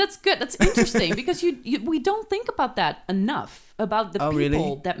 No, but that's good. That's interesting because we don't think about that enough, about the people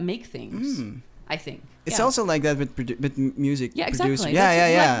really? that make things. I think It's also like that with music. yeah, exactly. Producing.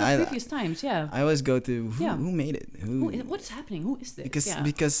 Yeah. Like the previous times, yeah. I always go to Yeah. who made it. What is happening? Who is this?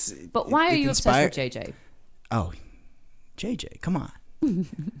 Because. But why are you obsessed with JJ? Oh, JJ, come on.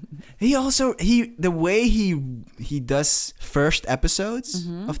 The way he does first episodes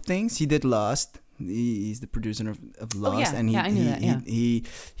of things. He did Lost. He's the producer of Lost, and I knew that. Yeah.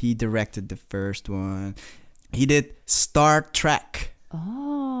 he directed the first one. He did Star Trek.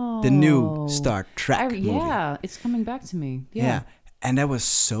 Oh, The new Star Trek movie. Yeah, it's coming back to me. Yeah. And that was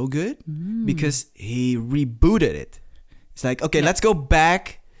so good because he rebooted it. It's like, okay, let's go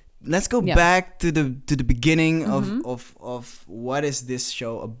back. Let's go back to the beginning of what is this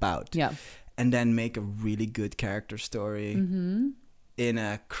show about. Yeah. And then make a really good character story in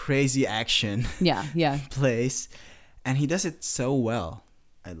a crazy action place. And he does it so well.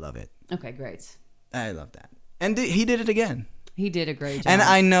 I love it. Okay, great. I love that. And he did it again. He did a great job. And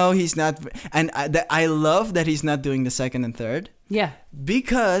I know he's not, and I love that he's not doing the second and third. Yeah.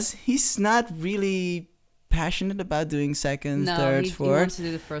 Because he's not really passionate about doing second, third, fourth. He wants to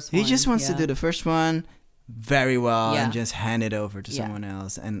do the first one. He just wants to do the first one very well and just hand it over to someone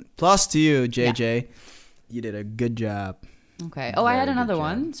else. And plus to you, JJ, you did a good job. Okay. Oh, I had another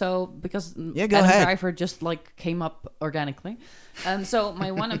one. So because go Adam ahead. Driver just like came up organically. So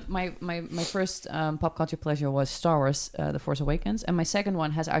my first pop culture pleasure was Star Wars: The Force Awakens, and my second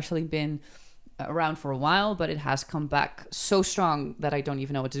one has actually been around for a while, but it has come back so strong that I don't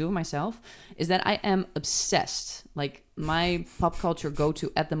even know what to do with myself. Is that I am obsessed. Like my pop culture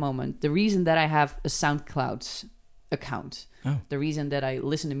go-to at the moment. The reason that I have a SoundCloud account, the reason that I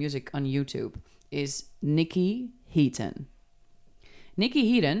listen to music on YouTube, is Nikki Heaton. Nikki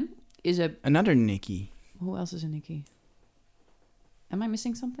Heaton is another Nikki. Who else is a Nikki? Am I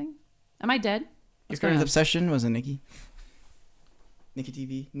missing something? Am I dead? Your current obsession was a Nikki. Nikki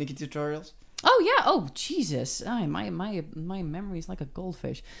TV, Nikki tutorials. Oh yeah. Oh Jesus. My memory is like a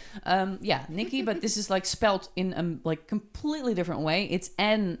goldfish. Yeah, Nikki, but this is like spelled in a like completely different way. It's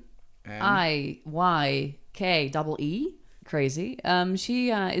NIYKEE. Crazy. She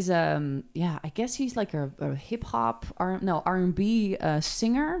is I guess she's like a hip hop R&B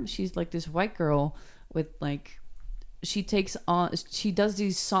singer. She's like this white girl with like she does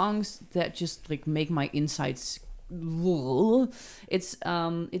these songs that just like make my insides. It's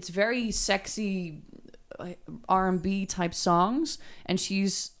very sexy R&B type songs, and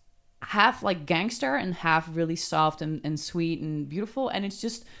she's half like gangster and half really soft and sweet and beautiful, and it's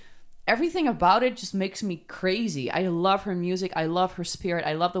just everything about it just makes me crazy. I love her music. I love her spirit.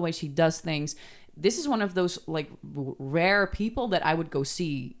 I love the way she does things. This is one of those like rare people that I would go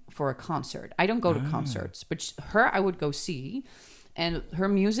see for a concert. I don't go to concerts, but her I would go see, and her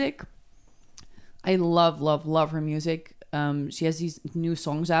music, I love her music. She has these new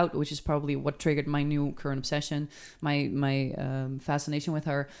songs out, which is probably what triggered my new current obsession, my fascination with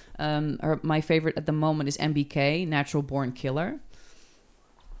her. My favorite at the moment is MBK, Natural Born Killer.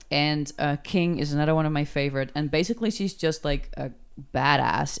 And King is another one of my favorite. And basically, she's just like a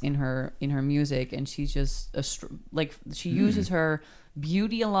badass in her music, and she's just she uses her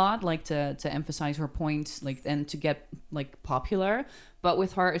beauty a lot, like to emphasize her points, like and to get like popular. But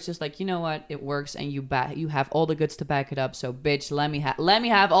with her, it's just like, you know what, it works, and you have all the goods to back it up. So bitch, let me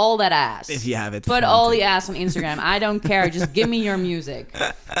have all that ass. If you have it, put all the ass on Instagram. I don't care. Just give me your music.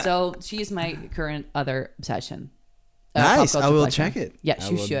 So she's my current other obsession. Nice. I will check it.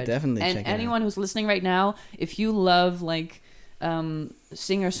 Yes, you should. Definitely check it. And anyone who's listening right now, if you love like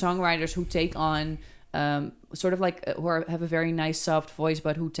singer-songwriters who take on sort of like who have a very nice soft voice,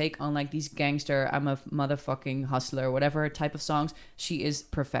 but who take on like these gangster, I'm a motherfucking hustler, whatever type of songs, she is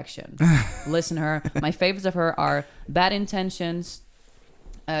perfection. Listen to her. My favorites of her are Bad Intentions,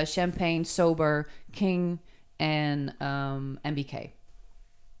 Champagne, Sober, King, and MBK.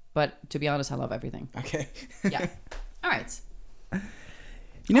 But to be honest, I love everything. Okay. Yeah. All right.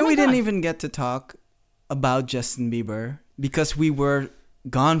 You know, we didn't even get to talk about Justin Bieber because we were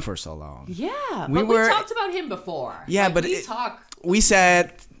gone for so long. Yeah, we talked about him before. Yeah, like, but we we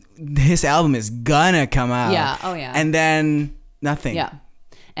said his album is gonna come out. Yeah. Oh yeah. And then nothing. Yeah.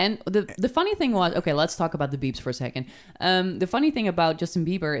 And the funny thing was, okay, let's talk about the beeps for a second. The funny thing about Justin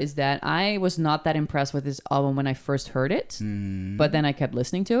Bieber is that I was not that impressed with his album when I first heard it, but then I kept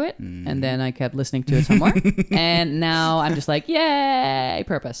listening to it, and then I kept listening to it some more, and now I'm just like, yay,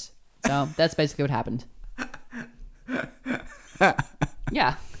 Purpose. So that's basically what happened.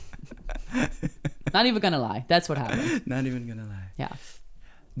 Yeah. Not even gonna lie. That's what happened. Not even gonna lie. Yeah.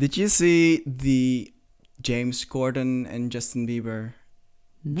 Did you see the James Corden and Justin Bieber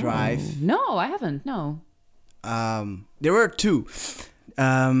drive? No, I haven't. No. There were two.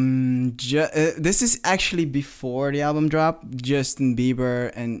 This is actually before the album drop. Justin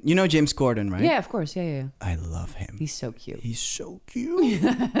Bieber and James Corden, right? Yeah, of course. Yeah. I love him. He's so cute. He's so cute.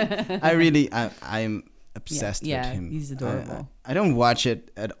 I'm obsessed with him. He's adorable. I don't watch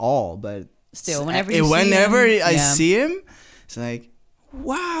it at all, but still, whenever I see him, it's like,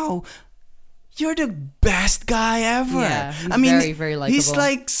 wow, you're the best guy ever. Yeah, he's very, very likable. He's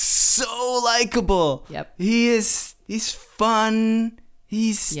like so likable. Yep. He's fun.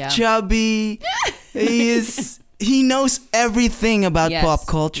 He's chubby. He knows everything about pop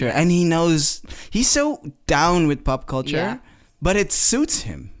culture, and he's so down with pop culture. Yeah. But it suits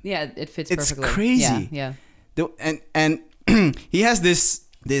him. Yeah, it fits it's perfectly. It's crazy. Yeah. And he has this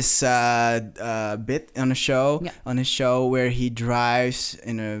bit on his show where he drives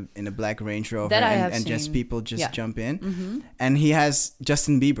in a black Range Rover and just people just jump in. Mm-hmm. And he has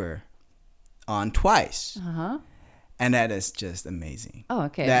Justin Bieber on twice. Uh-huh. And that is just amazing. Oh,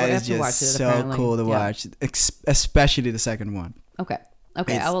 okay. That is just so cool to watch, especially the second one. Okay,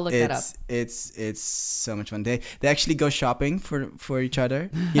 I will look that up. It's so much fun. They actually go shopping for each other.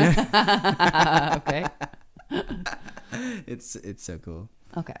 You know? Okay. It's so cool.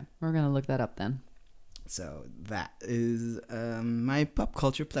 Okay, we're gonna look that up then. So that is my pop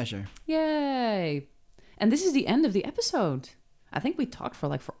culture pleasure. Yay! And this is the end of the episode. I think we talked for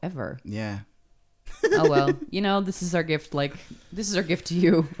like forever. Yeah. Oh well, this is our gift. This is our gift to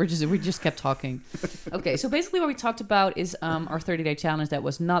you. We just kept talking. Okay, so basically what we talked about is our 30-day challenge that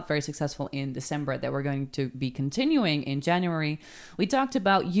was not very successful in December that we're going to be continuing in January. We talked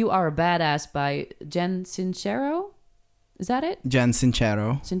about "You Are a Badass" by Jen Sincero. Is that it? Jen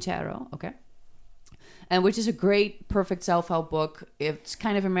Sincero. Sincero. Okay. And which is a great, perfect self-help book. It's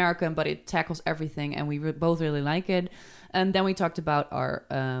kind of American, but it tackles everything, and we both really like it. And then we talked about our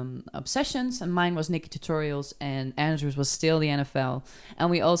obsessions, and mine was Nikki Tutorials, and Andrew's was still the NFL.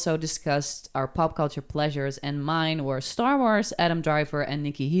 And we also discussed our pop culture pleasures, and mine were Star Wars, Adam Driver, and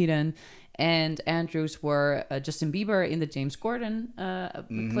Nikki Heaton. And Andrew's were Justin Bieber in the James Corden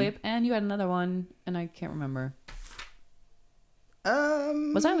clip, and you had another one, and I can't remember.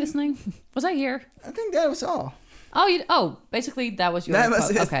 Was I listening? Was I here? I think that was all. Basically that was your... That was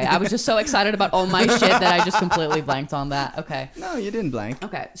it. Okay, I was just so excited about all my shit that I just completely blanked on that. Okay. No, you didn't blank.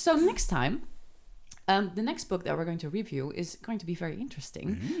 Okay, so next time, the next book that we're going to review is going to be very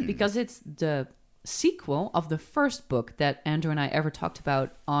interesting because it's the sequel of the first book that Andrew and I ever talked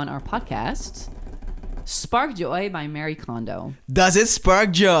about on our podcast, Spark Joy by Marie Kondo. Does it spark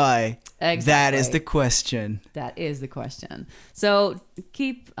joy? Exactly. That is the question. That is the question. So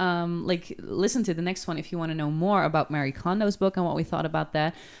keep listen to the next one if you want to know more about Marie Kondo's book and what we thought about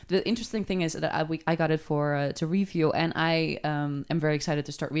that. The interesting thing is that I got it to review, and I am very excited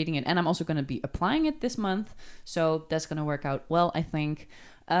to start reading it, and I'm also going to be applying it this month, so that's going to work out well, I think.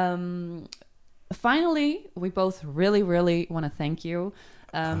 Finally, we both really, really want to thank you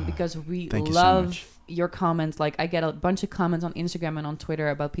because we love your comments. Like, I get a bunch of comments on Instagram and on Twitter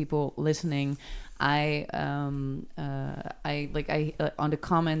about people listening. I on the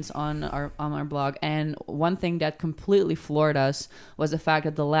comments on our blog, and one thing that completely floored us was the fact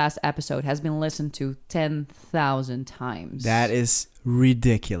that the last episode has been listened to 10,000 times. That is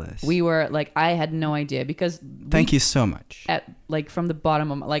ridiculous. We were like, I had no idea, because thank you so much. From the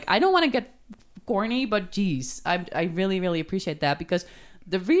bottom of I don't want to get corny, but geez, I really, really appreciate that, because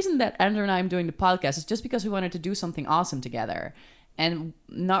the reason that Andrew and I am doing the podcast is just because we wanted to do something awesome together, and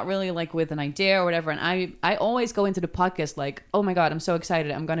not really with an idea or whatever. And I always go into the podcast like, oh my God, I'm so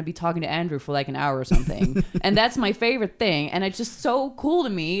excited. I'm going to be talking to Andrew for an hour or something. And that's my favorite thing. And it's just so cool to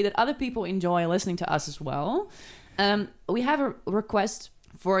me that other people enjoy listening to us as well. We have a request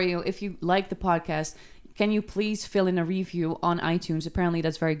for you. If you like the podcast, can you please fill in a review on iTunes? Apparently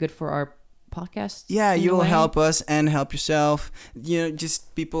that's very good for our podcast. Yeah, you'll help us and help yourself.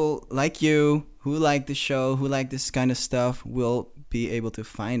 Just people like you who like the show, who like this kind of stuff, will be able to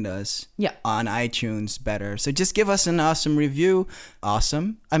find us on iTunes better. So just give us an awesome review.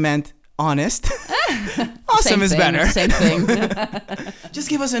 Awesome. I meant honest. Awesome is better. Same thing. Just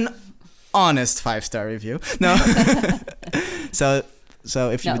give us an honest 5-star review. No.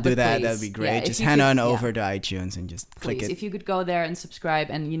 So if you would do that, that'd be great. Yeah, just hand on over to iTunes and just click please, it. if you could go there and subscribe.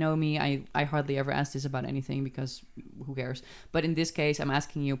 And you know me, I hardly ever ask this about anything because who cares? But in this case, I'm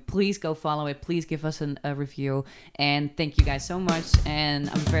asking you, please go follow it. Please give us a review. And thank you guys so much. And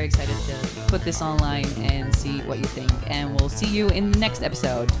I'm very excited to put this online and see what you think. And we'll see you in the next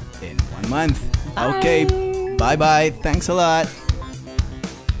episode. In 1 month. Bye. Okay. Bye-bye. Thanks a lot.